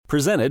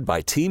Presented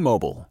by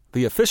T-Mobile,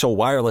 the official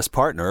wireless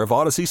partner of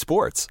Odyssey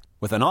Sports.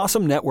 With an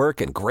awesome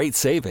network and great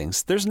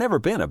savings, there's never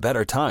been a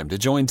better time to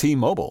join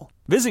T-Mobile.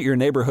 Visit your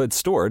neighborhood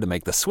store to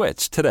make the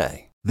switch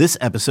today. This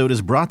episode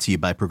is brought to you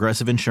by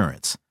Progressive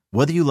Insurance.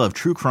 Whether you love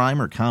true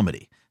crime or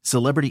comedy,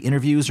 celebrity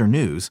interviews or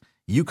news,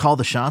 you call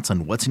the shots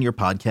on what's in your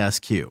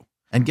podcast queue.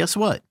 And guess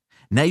what?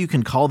 Now you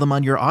can call them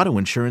on your auto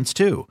insurance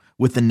too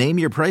with the Name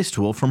Your Price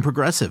tool from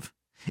Progressive.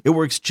 It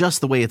works just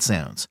the way it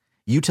sounds.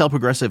 You tell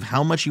Progressive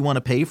how much you want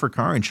to pay for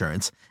car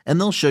insurance, and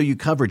they'll show you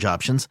coverage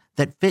options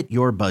that fit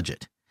your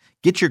budget.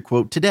 Get your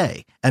quote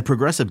today at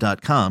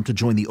Progressive.com to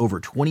join the over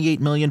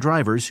 28 million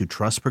drivers who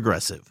trust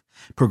Progressive.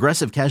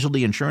 Progressive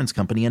Casualty Insurance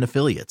Company and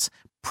Affiliates.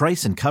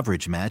 Price and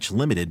coverage match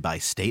limited by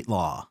state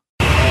law.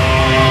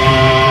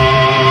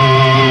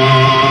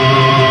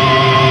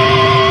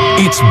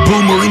 It's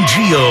Boomer and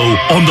Gio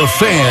on The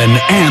Fan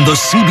and the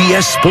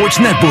CBS Sports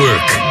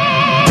Network.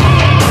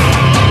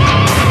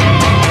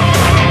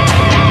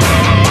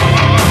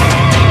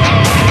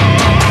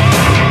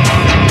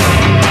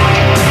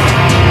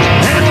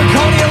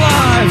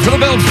 For the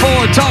Built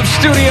Ford Tough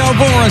Studio,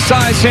 Boomer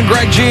Esiason,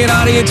 Greg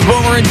Giannotti. It's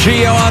Boomer and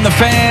Gio on The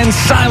Fan,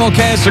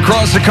 simulcast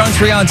across the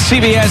country on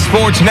CBS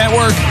Sports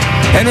Network.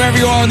 And wherever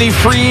you are on the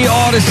free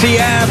Odyssey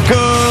app,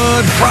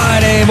 good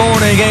Friday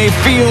morning, a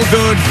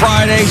feel-good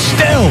Friday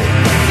still.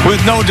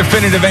 With no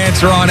definitive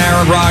answer on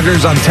Aaron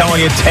Rodgers, I'm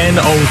telling you,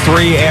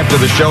 10:03 after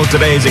the show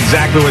today is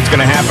exactly what's going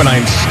to happen.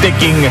 I'm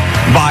sticking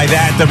by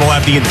that. Then we'll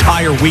have the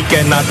entire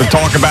weekend not to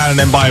talk about it, and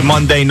then by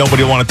Monday,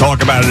 nobody will want to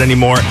talk about it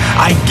anymore.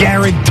 I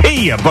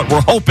guarantee you, but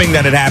we're hoping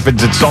that it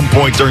happens at some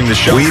point during the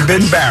show. We've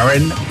been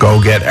barren. Go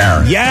get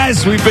Aaron.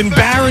 Yes, we've been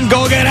barren.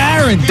 Go get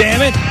Aaron,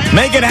 damn it.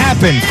 Make it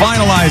happen.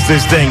 Finalize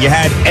this thing. You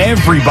had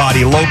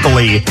everybody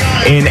locally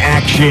in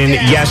action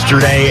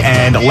yesterday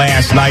and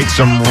last night.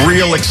 Some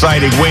real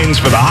exciting wins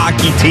for the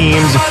hockey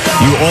teams.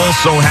 You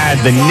also had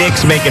the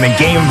Knicks making a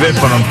game of it,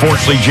 but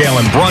unfortunately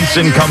Jalen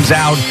Brunson comes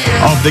out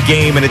of the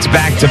game, and it's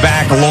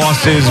back-to-back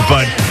losses.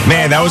 But,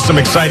 man, that was some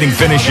exciting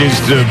finishes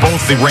to both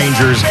the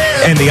Rangers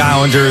and the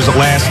Islanders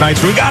last night.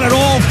 So we got it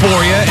all for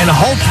you, and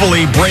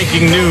hopefully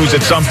breaking news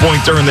at some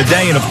point during the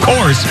day. And, of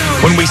course,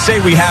 when we say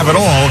we have it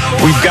all,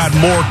 we've got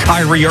more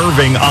Kyrie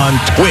Irving on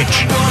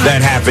Twitch that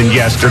happened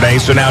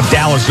yesterday. So now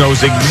Dallas knows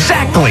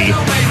exactly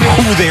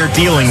who they're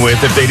dealing with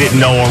if they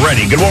didn't know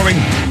already. Good morning.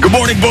 Good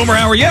morning, Boomer.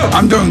 How are you?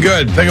 I'm doing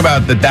good. Think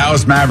about the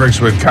Dallas Mavericks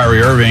with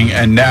Kyrie Irving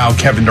and now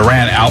Kevin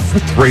Durant out for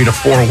 3 to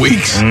 4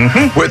 weeks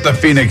with the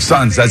Phoenix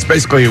Suns. That's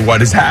basically what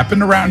has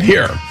happened around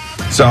here.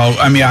 So,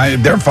 I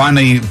mean, they're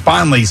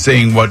finally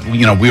seeing what,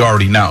 we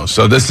already know.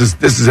 So this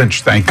is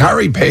interesting.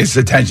 Kyrie pays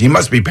attention. He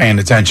must be paying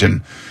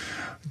attention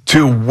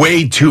to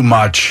way too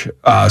much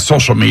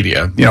social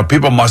media.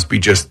 People must be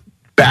just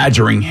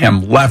badgering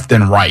him left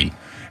and right.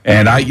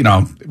 And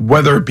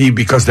whether it be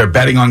because they're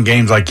betting on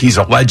games like he's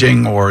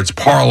alleging or it's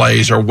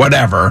parlays or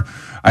whatever,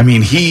 I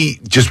mean, he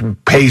just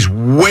pays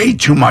way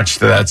too much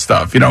to that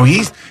stuff.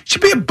 He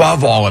should be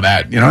above all of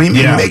that.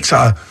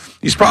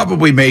 He's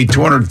probably made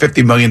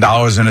 $250 million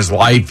in his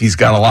life. He's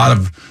got a lot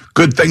of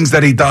good things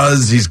that he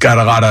does. He's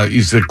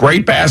a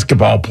great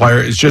basketball player.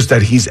 It's just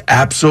that he's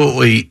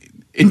absolutely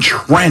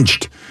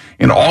entrenched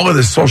in all of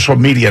this social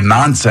media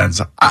nonsense.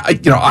 I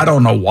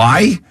don't know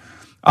why.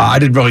 I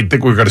didn't really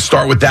think we were going to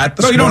start with that.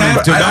 No, you don't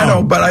have to. I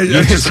know, but I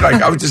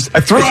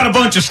threw out a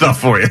bunch of stuff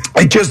for you.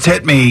 It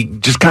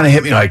just kind of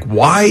hit me like,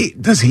 why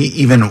does he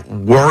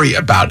even worry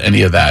about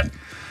any of that?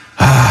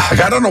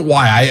 I don't know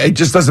why. It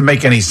just doesn't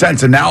make any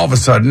sense. And now all of a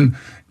sudden,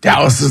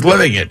 Dallas is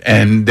living it,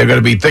 and they're going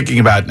to be thinking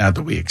about, now,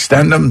 do we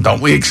extend him?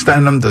 Don't we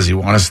extend him? Does he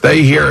want to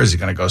stay here? Is he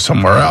going to go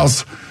somewhere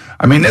else?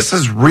 I mean, this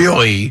is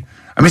really...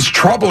 it's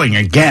troubling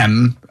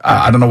again.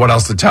 I don't know what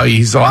else to tell you.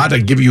 He's allowed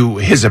to give you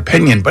his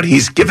opinion, but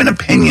he's given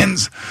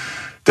opinions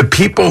to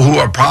people who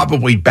are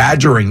probably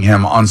badgering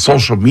him on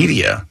social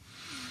media.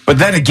 But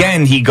then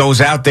again, he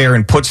goes out there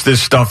and puts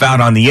this stuff out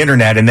on the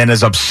internet and then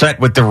is upset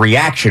with the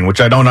reaction,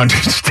 which I don't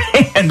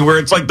understand, where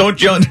it's like,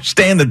 don't you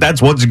understand that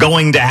that's what's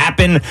going to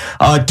happen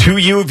to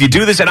you if you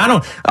do this? And I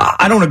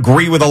don't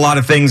agree with a lot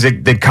of things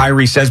that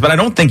Kyrie says, but I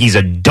don't think he's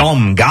a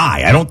dumb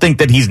guy. I don't think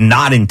that he's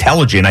not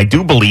intelligent. I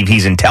do believe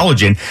he's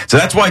intelligent. So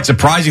that's why it's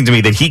surprising to me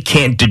that he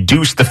can't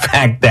deduce the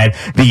fact that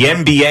the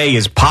NBA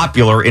is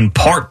popular in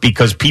part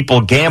because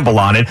people gamble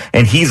on it,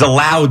 and he's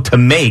allowed to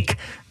make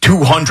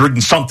 $200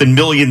 and something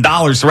million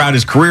throughout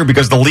his career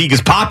because the league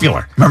is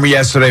popular. Remember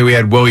yesterday we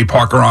had Willie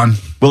Parker on?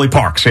 Willie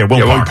Parks,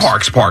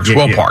 Parks.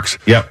 Will Parks.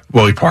 Yep.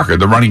 Willie Parker,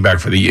 the running back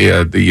for the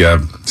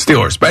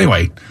Steelers. But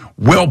anyway,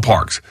 Will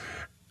Parks,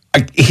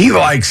 he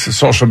likes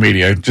social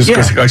media just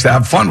because he likes to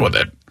have fun with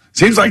it.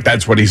 Seems like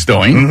that's what he's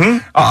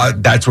doing.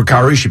 That's what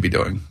Kyrie should be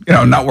doing.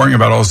 Not worrying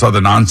about all this other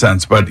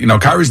nonsense. But,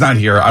 Kyrie's not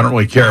here. I don't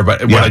really care.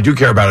 But what I do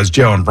care about is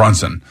Jalen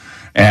Brunson.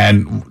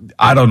 And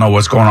I don't know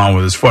what's going on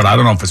with his foot. I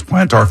don't know if it's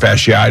plantar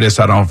fasciitis.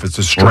 I don't know if it's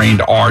a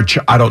strained arch.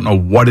 I don't know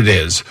what it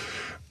is.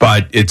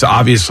 But it's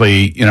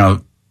obviously,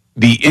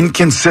 the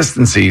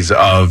inconsistencies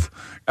of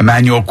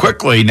Emmanuel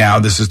Quickley now.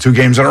 This is 2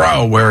 games in a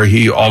row where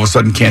he all of a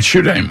sudden can't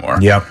shoot anymore.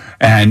 Yep.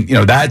 And,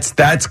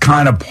 that's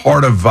kind of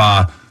part of,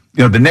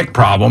 the Knicks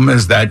problem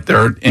is that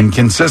they're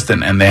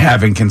inconsistent and they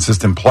have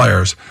inconsistent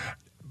players.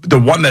 The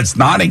one that's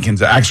not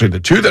inconsistent, actually the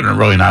two that are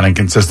really not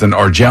inconsistent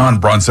are Jalen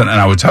Brunson and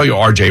I would tell you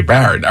R.J.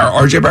 Barrett.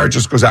 R.J. Barrett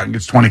just goes out and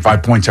gets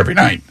 25 points every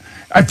night,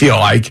 I feel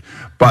like.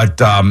 But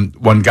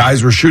when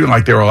guys were shooting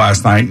like they were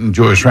last night and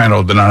Julius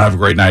Randle did not have a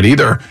great night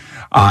either,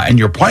 and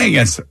you're playing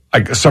against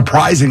a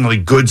surprisingly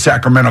good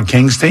Sacramento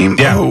Kings team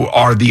who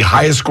are the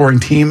highest scoring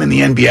team in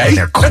the NBA.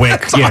 They're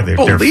quick.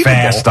 They're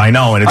fast. I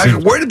know.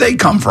 And where did they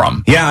come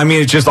from? Yeah, I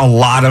mean, it's just a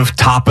lot of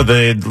top of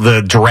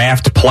the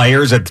draft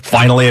players that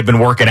finally have been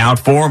working out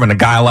for him. And a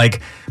guy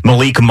like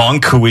Malik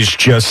Monk, who is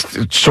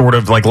just sort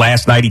of like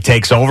last night he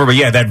takes over. But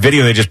yeah, that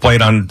video they just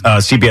played on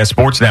CBS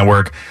Sports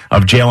Network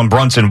of Jalen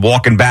Brunson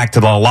walking back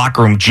to the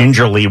locker room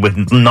gingerly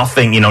with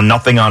nothing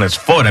on his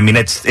foot. I mean,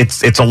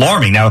 it's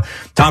alarming. Now,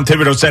 Tom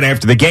Thibodeau said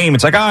after the game,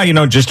 it's like,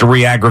 just a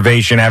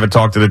re-aggravation. Haven't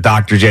talked to the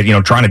doctors yet,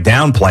 trying to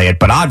downplay it.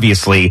 But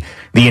obviously,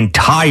 the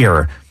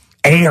entire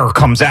air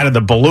comes out of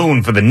the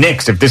balloon for the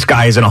Knicks if this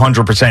guy isn't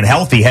 100%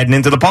 healthy heading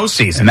into the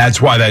postseason. And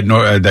that's why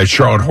that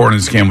Charlotte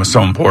Hornets game was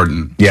so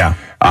important. Yeah.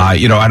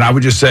 And I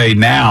would just say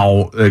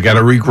now they got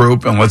to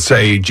regroup. And let's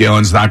say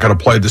Jalen's not going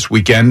to play this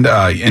weekend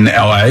in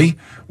L.A.,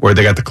 where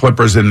they got the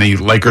Clippers and the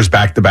Lakers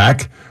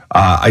back-to-back.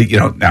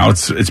 Now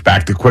it's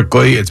back to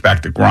Quickly, it's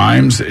back to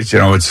Grimes.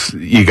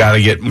 You got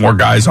to get more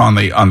guys on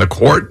the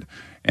court.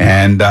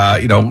 And,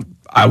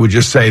 I would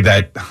just say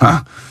that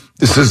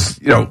this is,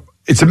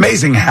 it's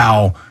amazing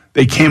how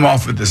they came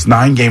off of this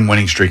 9-game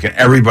winning streak and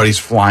everybody's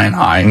flying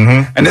high.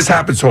 Mm-hmm. And this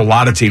happens to a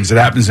lot of teams. It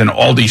happens in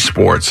all these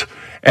sports.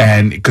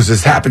 And because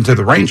this happened to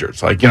the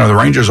Rangers. The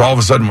Rangers all of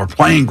a sudden were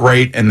playing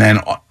great and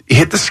then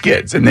hit the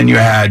skids. And then you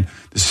had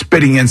the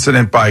spitting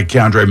incident by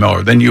Keandre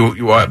Miller. Then you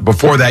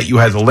before that you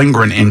had the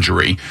lingering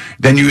injury.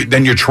 Then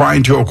you're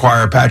trying to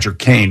acquire Patrick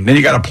Kane. Then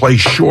you got to play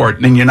short.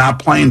 And then you're not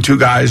playing two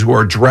guys who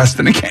are dressed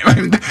in a game. I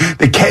mean,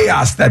 the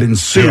chaos that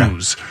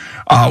ensues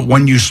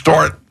when you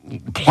start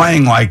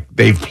playing like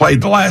they've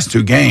played the last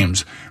two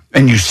games.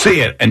 And you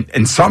see it,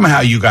 and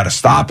somehow you got to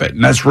stop it.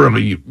 And that's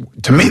really,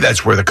 to me,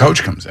 that's where the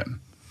coach comes in.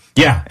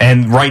 Yeah,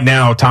 and right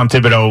now, Tom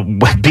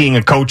Thibodeau, being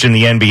a coach in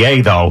the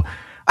NBA, though,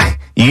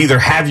 you either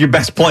have your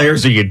best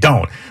players or you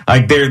don't.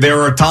 Like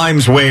there are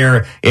times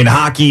where in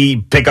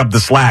hockey, pick up the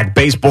slack.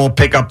 Baseball,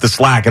 pick up the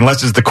slack,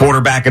 unless it's the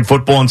quarterback in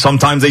football, and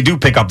sometimes they do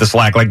pick up the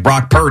slack, like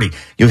Brock Purdy.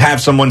 You have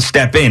someone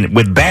step in.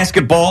 With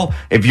basketball,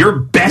 if your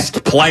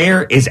best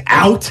player is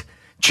out,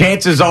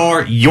 chances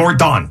are you're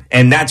done.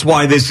 And that's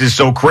why this is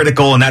so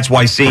critical, and that's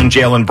why seeing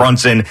Jalen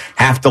Brunson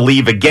have to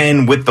leave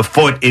again with the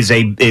foot is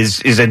a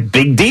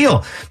big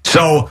deal.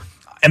 So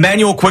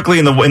Emmanuel Quickly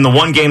in the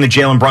one game that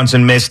Jalen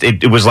Brunson missed,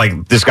 it was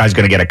like, this guy's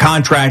going to get a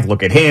contract.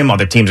 Look at him.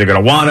 Other teams are going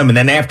to want him. And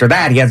then after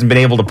that, he hasn't been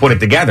able to put it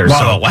together.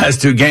 Well, the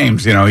last two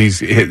games,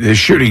 his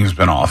shooting has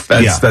been off.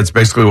 That's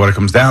basically what it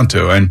comes down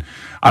to. And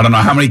I don't know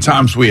how many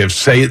times we have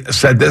said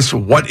this.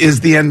 What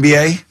is the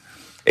NBA?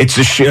 It's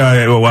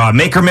a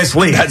make or miss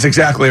league. That's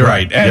exactly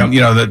right. And,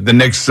 the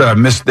Knicks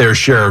missed their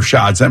share of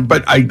shots.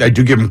 But I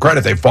do give them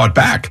credit. They fought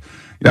back.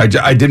 I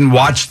didn't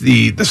watch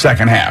the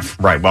second half.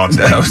 Right. Well,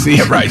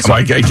 right. So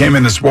I came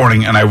in this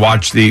morning and I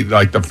watched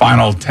the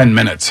final 10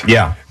 minutes.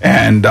 Yeah.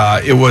 And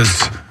it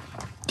was,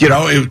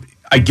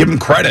 I give them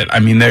credit. I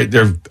mean,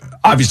 they're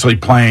obviously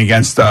playing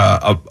against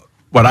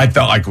what I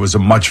felt like was a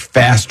much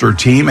faster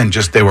team, and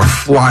just they were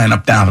flying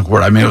up down the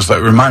court. I mean, it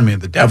reminded me of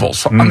the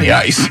Devils on the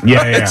ice.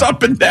 Yeah. It's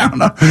up and down,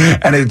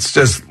 and it's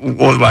just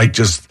like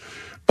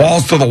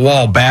balls to the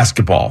wall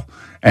basketball.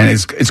 And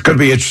it's going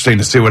to be interesting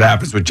to see what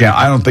happens with Jalen.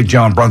 I don't think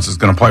Jalen Brunson's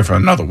going to play for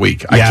another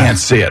week. I can't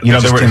see it. I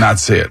just cannot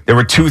see it. There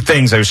were two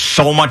things. There's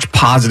so much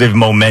positive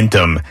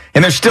momentum,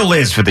 and there still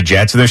is for the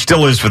Jets, and there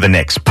still is for the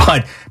Knicks.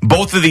 But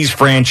both of these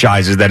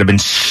franchises that have been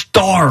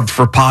starved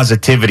for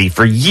positivity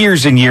for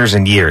years and years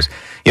and years.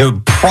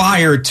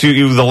 Prior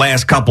to the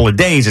last couple of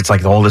days, it's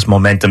like all this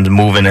momentum's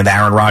moving and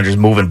Aaron Rodgers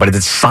moving, but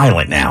it's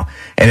silent now.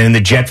 And then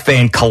the Jet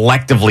fan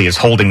collectively is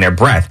holding their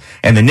breath.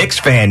 And the Knicks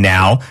fan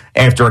now,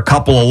 after a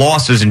couple of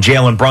losses and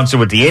Jalen Brunson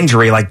with the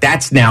injury,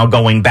 that's now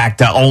going back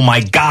to, oh my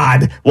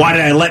God, why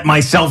did I let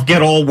myself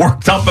get all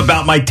worked up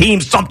about my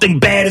team? Something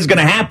bad is going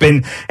to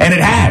happen. And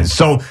it has.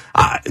 So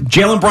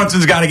Jalen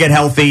Brunson's got to get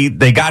healthy.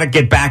 They got to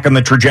get back on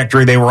the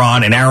trajectory they were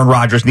on, and Aaron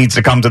Rodgers needs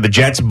to come to the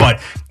Jets. But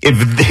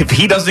if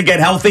he doesn't get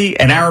healthy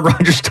and Aaron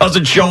Rodgers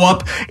doesn't show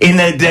up in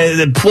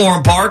the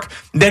Florham Park,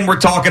 then we're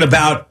talking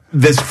about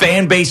this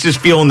fan base is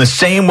feeling the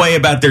same way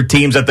about their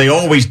teams that they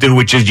always do,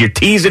 which is you're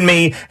teasing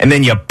me and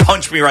then you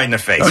punch me right in the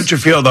face. Don't you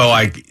feel, though,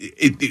 like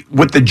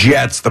with the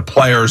Jets, the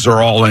players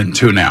are all in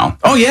too now?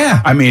 Oh,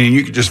 yeah. I mean,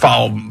 you could just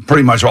follow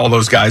pretty much all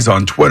those guys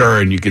on Twitter,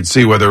 and you could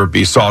see whether it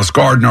be Sauce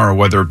Gardner or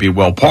whether it be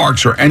Will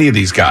Parks or any of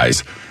these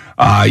guys.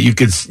 You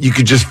could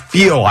just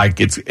feel like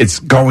it's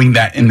going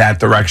in that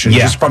direction,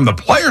 just from the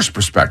player's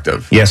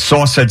perspective. Yeah,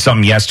 Sauce said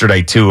something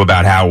yesterday, too,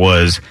 about how it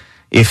was,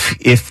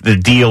 if the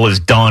deal is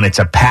done, it's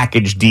a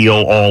package deal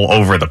all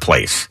over the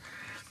place,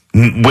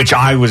 which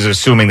I was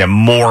assuming that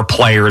more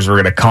players were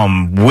going to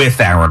come with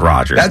Aaron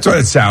Rodgers. That's what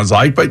it sounds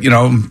like, but,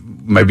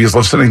 maybe he's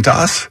listening to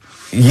us.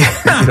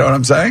 Yeah. You know what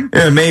I'm saying?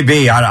 Yeah,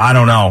 maybe. I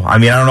don't know. I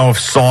mean, I don't know if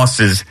Sauce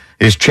is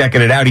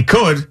checking it out. He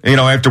could,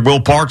 after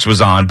Will Parks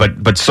was on,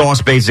 but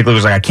Sauce basically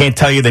was like, I can't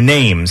tell you the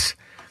names,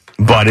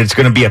 but it's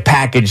going to be a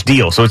package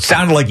deal. So it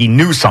sounded like he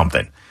knew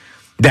something,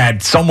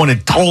 that someone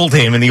had told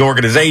him in the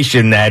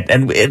organization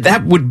and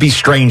that would be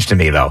strange to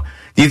me, though.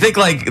 Do you think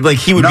like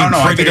he would be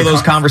privy to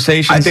those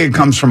conversations? I think it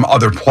comes from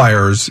other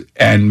players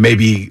and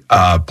maybe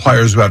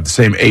players who have the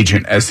same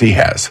agent as he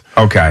has.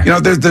 Okay.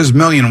 There's a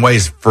million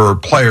ways for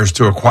players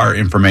to acquire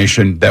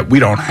information that we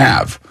don't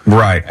have.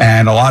 Right.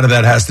 And a lot of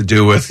that has to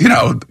do with,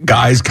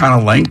 guys kind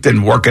of linked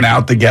and working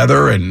out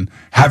together and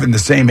having the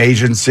same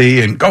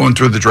agency and going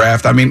through the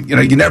draft. I mean,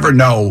 you never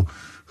know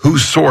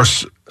whose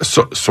sources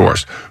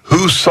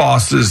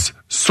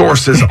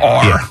sources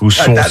are. Yeah, whose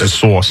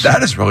source.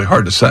 That is really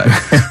hard to say.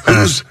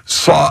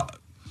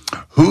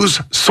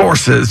 Whose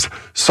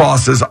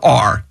sources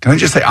are. Can I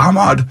just say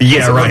Ahmad?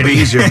 Yeah, right. It'll be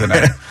easier than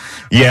that.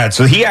 Yeah,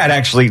 so he had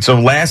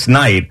last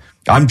night,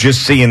 I'm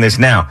just seeing this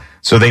now.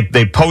 So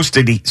they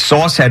posted,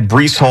 Sauce had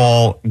Breece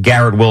Hall,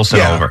 Garrett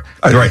Wilson over.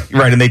 Right,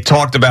 and they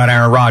talked about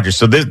Aaron Rodgers.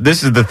 So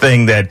this is the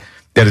thing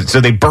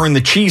so they burned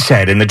the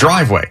cheesehead in the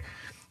driveway.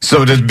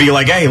 So to be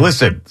like, hey,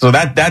 listen, so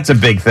that's a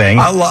big thing.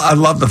 I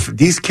love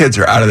these kids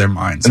are out of their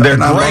minds. They're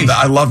great.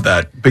 I love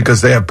that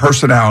because they have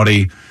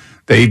personality.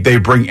 They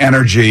bring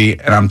energy,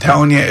 and I'm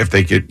telling you, if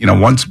they could,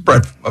 once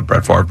Brett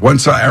Favre,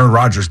 once Aaron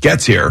Rodgers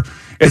gets here,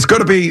 it's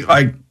going to be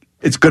like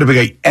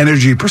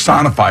energy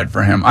personified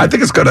for him. I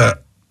think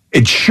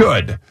it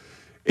should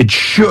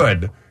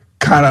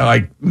kind of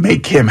like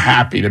make him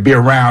happy to be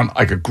around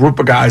like a group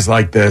of guys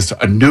like this,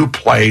 a new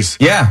place.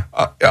 Yeah.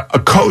 A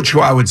coach who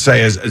I would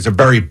say is a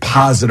very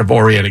positive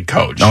oriented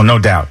coach. Oh, no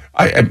doubt.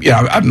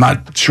 I'm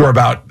not sure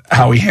about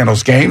how he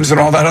handles games and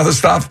all that other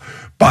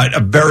stuff, but a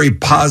very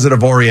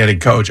positive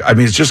oriented coach. I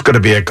mean, it's just going to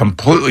be a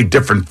completely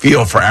different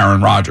feel for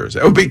Aaron Rodgers.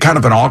 It would be kind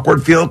of an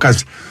awkward feel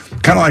because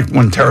kind of like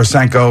when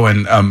Tarasenko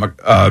and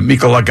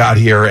Mikola got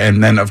here,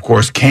 and then of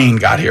course Kane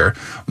got here.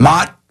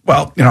 Mott,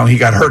 well, he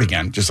got hurt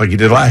again, just like he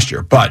did last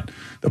year. But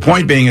the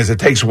point being is it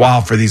takes a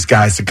while for these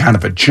guys to kind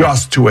of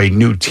adjust to a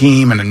new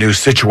team and a new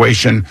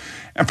situation.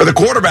 And for the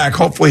quarterback,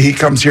 hopefully he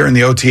comes here in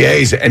the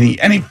OTAs and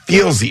he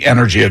feels the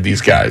energy of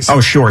these guys.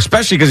 Oh, sure,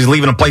 especially because he's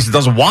leaving a place that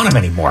doesn't want him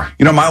anymore.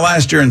 My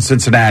last year in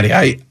Cincinnati,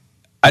 I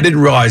didn't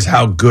realize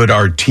how good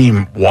our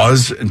team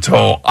was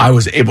until I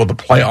was able to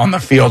play on the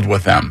field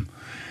with them.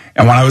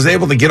 And when I was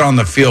able to get on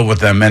the field with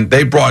them, and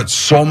they brought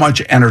so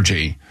much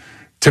energy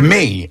to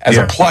me as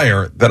a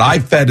player that I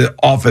fed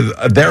off of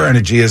their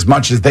energy as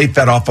much as they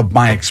fed off of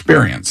my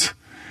experience.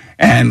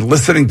 And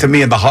listening to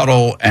me in the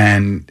huddle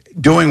and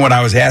doing what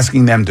I was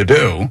asking them to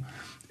do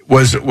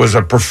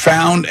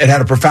it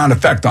had a profound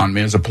effect on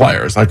me as a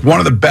player. It's like one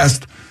of the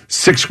best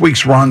 6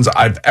 weeks runs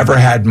I've ever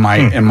had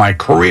in my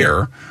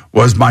career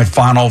was my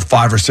final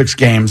 5 or 6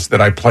 games that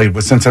I played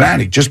with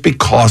Cincinnati, just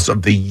because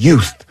of the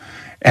youth.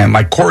 And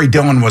like Corey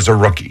Dillon was a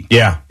rookie.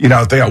 Yeah.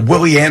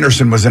 Willie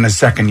Anderson was in his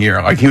second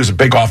year. Like he was a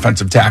big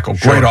offensive tackle,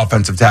 great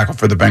offensive tackle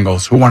for the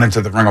Bengals, who went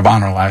into the Ring of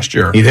Honor last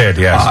year. He did,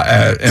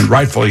 yes. And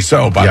rightfully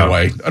so, by the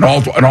way.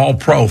 An all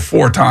pro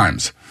 4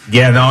 times.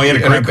 Yeah, no, he had a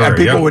great career. And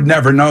people would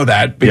never know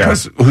that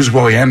because who's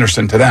Willie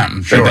Anderson to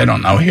them? Sure. They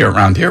don't know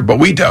around here, but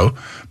we do.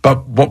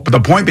 But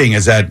the point being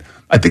is that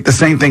I think the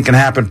same thing can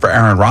happen for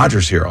Aaron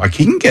Rodgers here. Like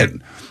he can get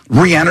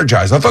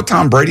re-energized. I thought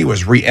Tom Brady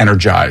was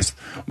re-energized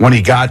when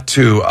he got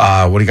to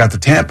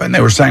Tampa, and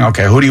they were saying,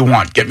 okay, who do you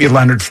want? Get me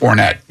Leonard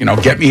Fournette,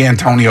 get me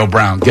Antonio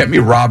Brown, get me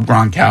Rob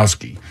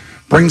Gronkowski.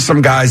 Bring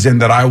some guys in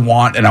that I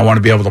want and I want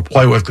to be able to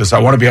play with because I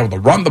want to be able to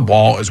run the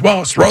ball as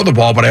well as throw the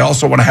ball, but I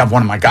also want to have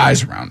one of my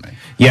guys around me.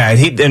 Yeah,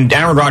 and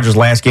Aaron Rodgers'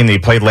 last game that he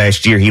played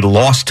last year, he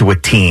lost to a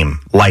team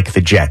like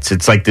the Jets.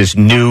 It's like this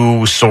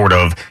new sort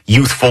of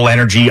youthful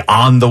energy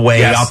on the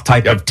way up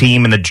type of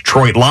team in the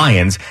Detroit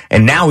Lions,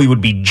 and now he would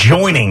be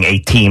joining a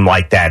team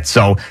like that.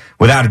 So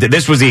without it,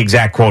 this was the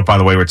exact quote, by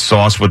the way, with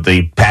Sauce with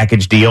the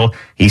package deal.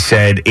 He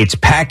said, "It's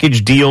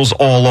package deals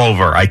all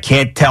over. I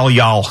can't tell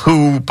y'all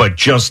who, but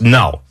just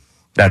know."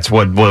 That's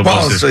what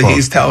was his quote.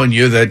 He's telling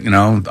you that,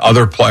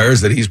 other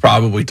players that he's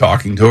probably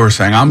talking to are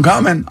saying, I'm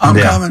coming. I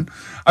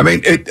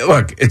mean,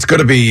 it's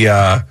going to be,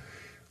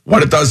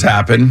 when it does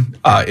happen,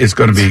 it's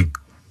going to be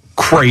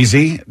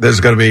crazy. There's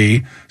going to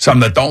be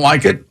some that don't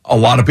like it, a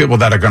lot of people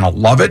that are going to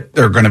love it.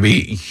 There are going to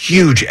be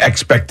huge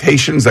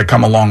expectations that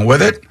come along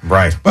with it.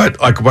 Right.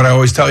 But like what I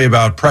always tell you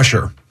about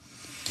pressure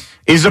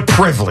is a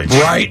privilege.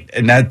 Right.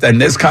 And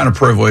this kind of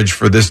privilege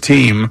for this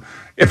team,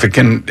 if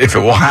it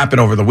will happen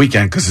over the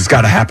weekend, because it's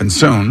got to happen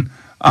soon,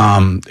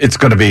 it's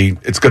going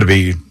to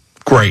be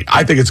great.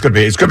 I think it's going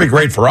to be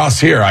great for us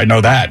here. I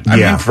know that. I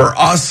mean, for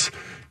us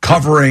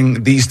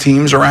covering these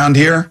teams around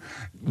here,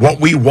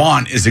 what we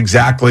want is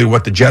exactly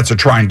what the Jets are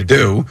trying to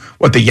do,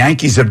 what the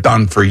Yankees have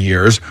done for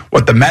years,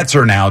 what the Mets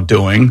are now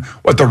doing,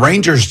 what the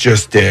Rangers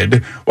just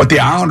did, what the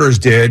Islanders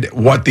did,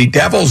 what the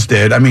Devils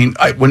did. I mean,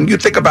 when you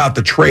think about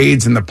the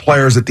trades and the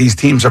players that these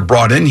teams have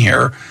brought in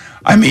here,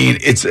 I mean,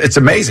 it's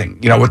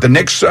amazing. What the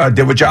Knicks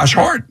did with Josh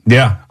Hart.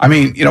 Yeah. I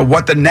mean,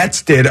 what the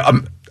Nets did.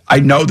 I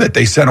know that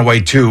they sent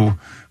away 2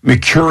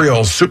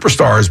 mercurial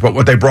superstars, but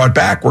what they brought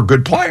back were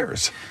good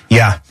players.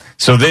 Yeah.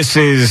 So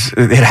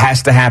it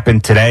has to happen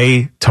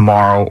today,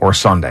 tomorrow, or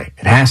Sunday.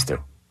 It has to,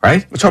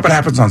 right? Let's hope it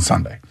happens on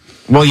Sunday.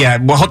 Well, yeah.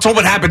 Well, let's hope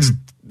it happens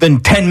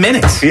in 10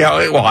 minutes.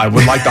 Yeah, well, I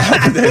would like to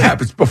hope that it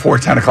happens before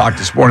 10 o'clock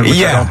this morning, which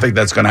I don't think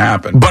that's going to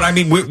happen. But I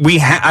mean,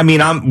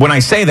 when I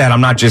say that,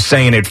 I'm not just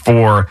saying it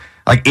for,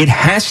 like, it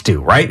has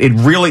to, right?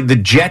 The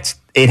Jets,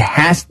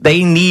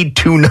 they need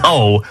to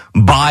know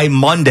by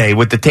Monday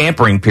with the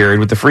tampering period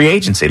with the free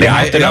agency. They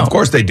have to know. Of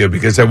course they do,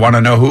 because they want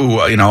to know who,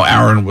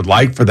 Aaron would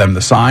like for them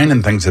to sign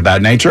and things of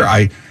that nature.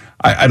 I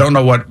don't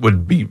know what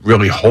would be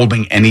really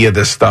holding any of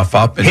this stuff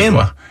up. Him.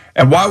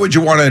 And why would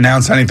you want to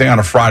announce anything on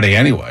a Friday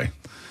anyway?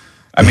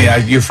 I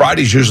mean, your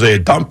Friday's usually a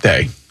dump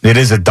day. It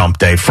is a dump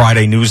day.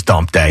 Friday news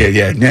dump day.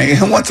 Yeah.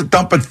 Who wants to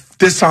dump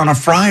this on a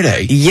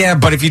Friday? Yeah,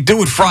 but if you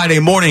do it Friday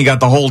morning, you got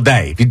the whole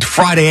day. If you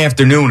Friday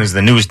afternoon is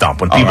the news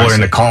dump when people are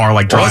in the car,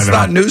 like driving. Let's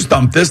not news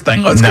dump this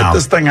thing. Let's get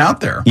this thing out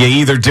there. You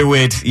either do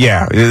it,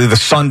 the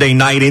Sunday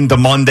night into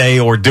Monday,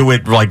 or do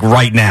it like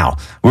right now.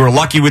 We were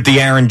lucky with the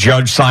Aaron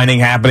Judge signing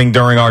happening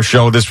during our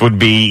show. This would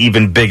be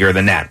even bigger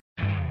than that.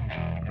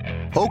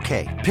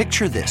 Okay,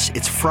 picture this.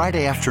 It's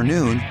Friday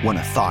afternoon when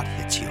a thought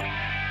hits you.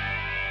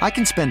 I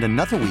can spend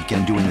another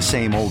weekend doing the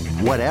same old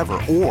whatever,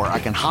 or I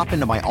can hop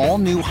into my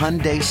all-new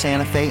Hyundai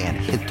Santa Fe and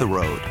hit the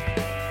road.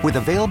 With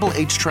available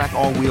H-Track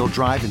all-wheel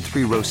drive and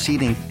 3-row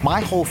seating,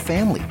 my whole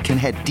family can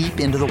head deep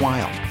into the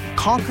wild.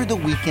 Conquer the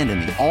weekend in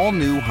the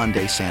all-new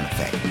Hyundai Santa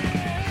Fe.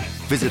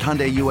 Visit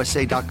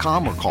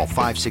HyundaiUSA.com or call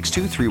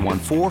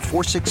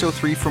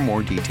 562-314-4603 for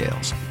more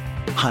details.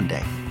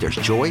 Hyundai, there's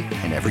joy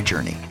in every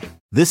journey.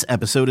 This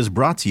episode is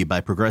brought to you by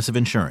Progressive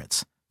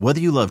Insurance. Whether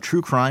you love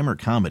true crime or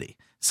comedy,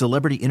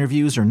 celebrity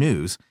interviews or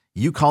news,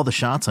 you call the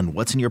shots on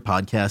what's in your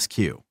podcast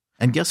queue.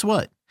 And guess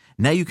what?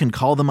 Now you can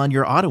call them on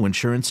your auto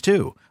insurance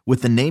too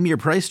with the Name Your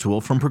Price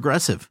tool from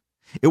Progressive.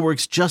 It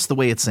works just the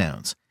way it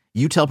sounds.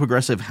 You tell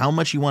Progressive how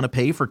much you want to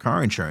pay for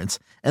car insurance,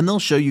 and they'll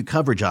show you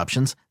coverage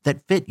options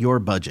that fit your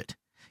budget.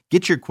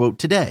 Get your quote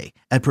today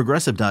at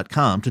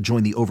Progressive.com to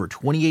join the over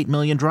 28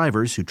 million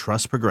drivers who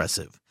trust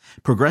Progressive.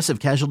 Progressive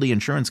Casualty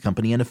Insurance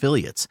Company and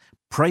Affiliates.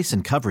 Price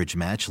and coverage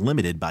match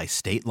limited by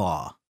state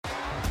law.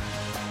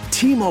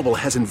 T-Mobile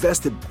has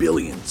invested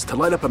billions to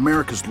light up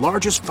America's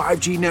largest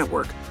 5G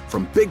network,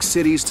 from big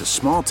cities to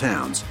small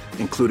towns,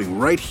 including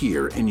right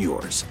here in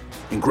yours.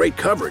 And great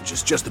coverage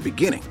is just the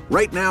beginning.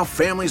 Right now,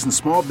 families and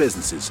small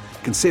businesses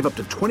can save up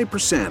to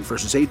 20%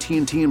 versus AT&T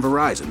and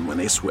Verizon when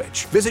they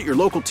switch. Visit your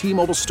local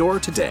T-Mobile store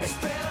today.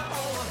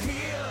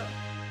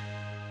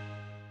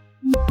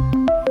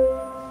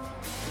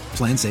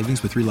 Plan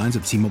savings with 3 lines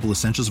of T-Mobile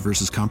Essentials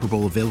versus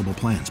comparable available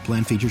plans.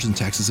 Plan features and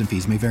taxes and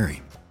fees may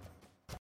vary.